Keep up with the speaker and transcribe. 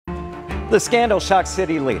The scandal shocked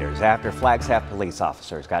city leaders after Flagstaff police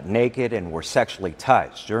officers got naked and were sexually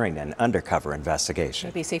touched during an undercover investigation.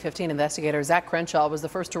 ABC15 investigator Zach Crenshaw was the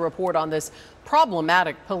first to report on this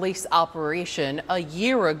problematic police operation a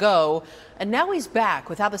year ago. And now he's back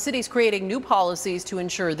with how the city's creating new policies to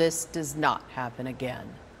ensure this does not happen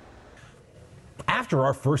again. After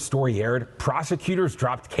our first story aired, prosecutors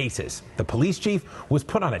dropped cases. The police chief was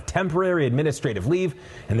put on a temporary administrative leave,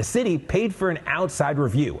 and the city paid for an outside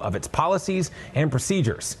review of its policies and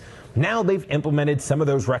procedures. Now they've implemented some of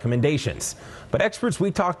those recommendations, but experts we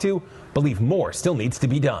talked to believe more still needs to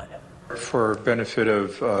be done. For benefit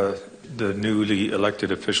of the newly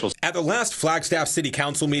elected officials. At the last Flagstaff City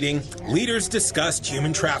Council meeting, leaders discussed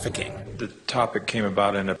human trafficking. The topic came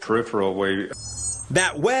about in a peripheral way.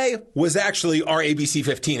 That way was actually our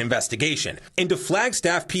ABC15 investigation into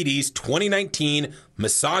Flagstaff PD's 2019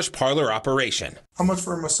 massage parlor operation. How much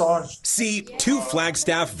for a massage? See, two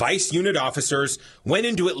Flagstaff Vice Unit officers went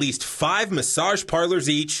into at least 5 massage parlors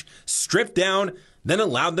each, stripped down, then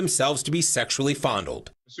allowed themselves to be sexually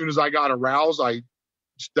fondled. As soon as I got aroused,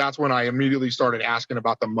 that's when I immediately started asking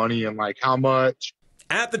about the money and like how much.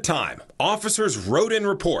 At the time, officers wrote in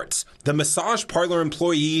reports the massage parlor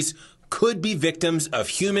employees could be victims of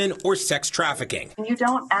human or sex trafficking. You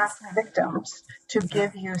don't ask victims to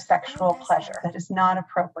give you sexual pleasure. That is not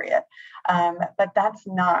appropriate. But that's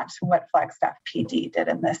not what Flagstaff PD did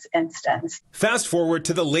in this instance. Fast forward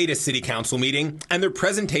to the latest city council meeting and their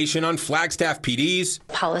presentation on Flagstaff PD's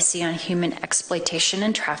policy on human exploitation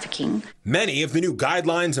and trafficking. Many of the new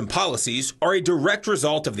guidelines and policies are a direct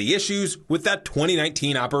result of the issues with that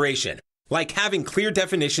 2019 operation, like having clear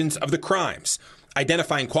definitions of the crimes,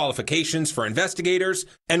 identifying qualifications for investigators,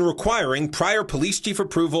 and requiring prior police chief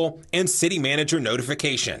approval and city manager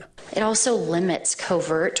notification. It also limits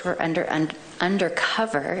covert or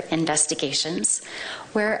undercover investigations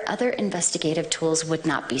where other investigative tools would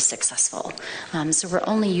not be successful. So we're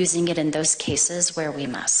only using it in those cases where we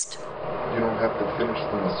must. You don't have to finish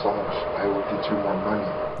the massage. I will get you more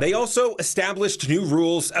money. They also established new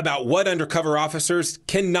rules about what undercover officers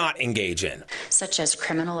cannot engage in, such as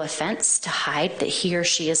criminal offense to hide that he or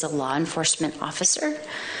she is a law enforcement officer,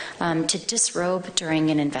 to disrobe during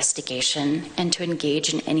an investigation, and to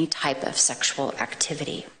engage in any type of sexual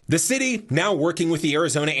activity. The city now working with the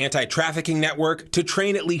Arizona Anti-Trafficking Network to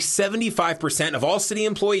train at least 75% of all city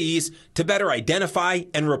employees to better identify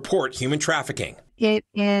and report human trafficking. It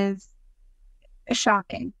is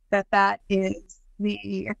shocking that is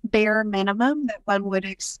the bare minimum that one would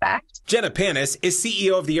expect. Jenna Panis is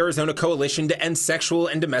CEO of the Arizona Coalition to End Sexual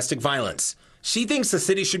and Domestic Violence. She thinks the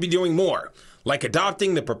city should be doing more, like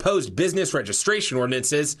adopting the proposed business registration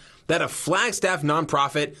ordinances that a Flagstaff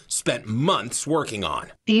nonprofit spent months working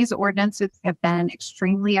on. These ordinances have been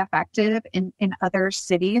extremely effective in other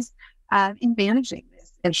cities in managing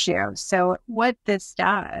this issue. So what this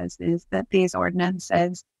does is that these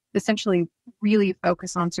ordinances essentially really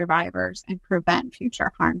focus on survivors and prevent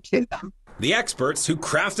future harm to them. The experts who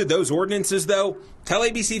crafted those ordinances, though, tell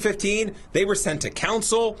ABC15 they were sent to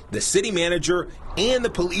council, the city manager, and the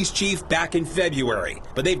police chief back in February,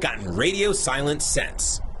 but they've gotten radio silence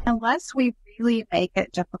since. Unless we really make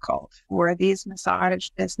it difficult for these massage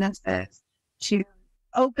businesses to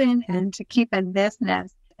open and to keep in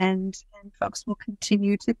business, and folks will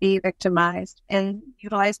continue to be victimized and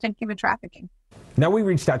utilized in human trafficking. Now, we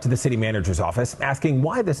reached out to the city manager's office asking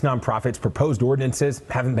why this nonprofit's proposed ordinances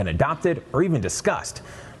haven't been adopted or even discussed,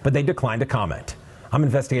 but they declined to comment. I'm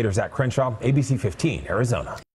investigator Zach Crenshaw, ABC15 Arizona.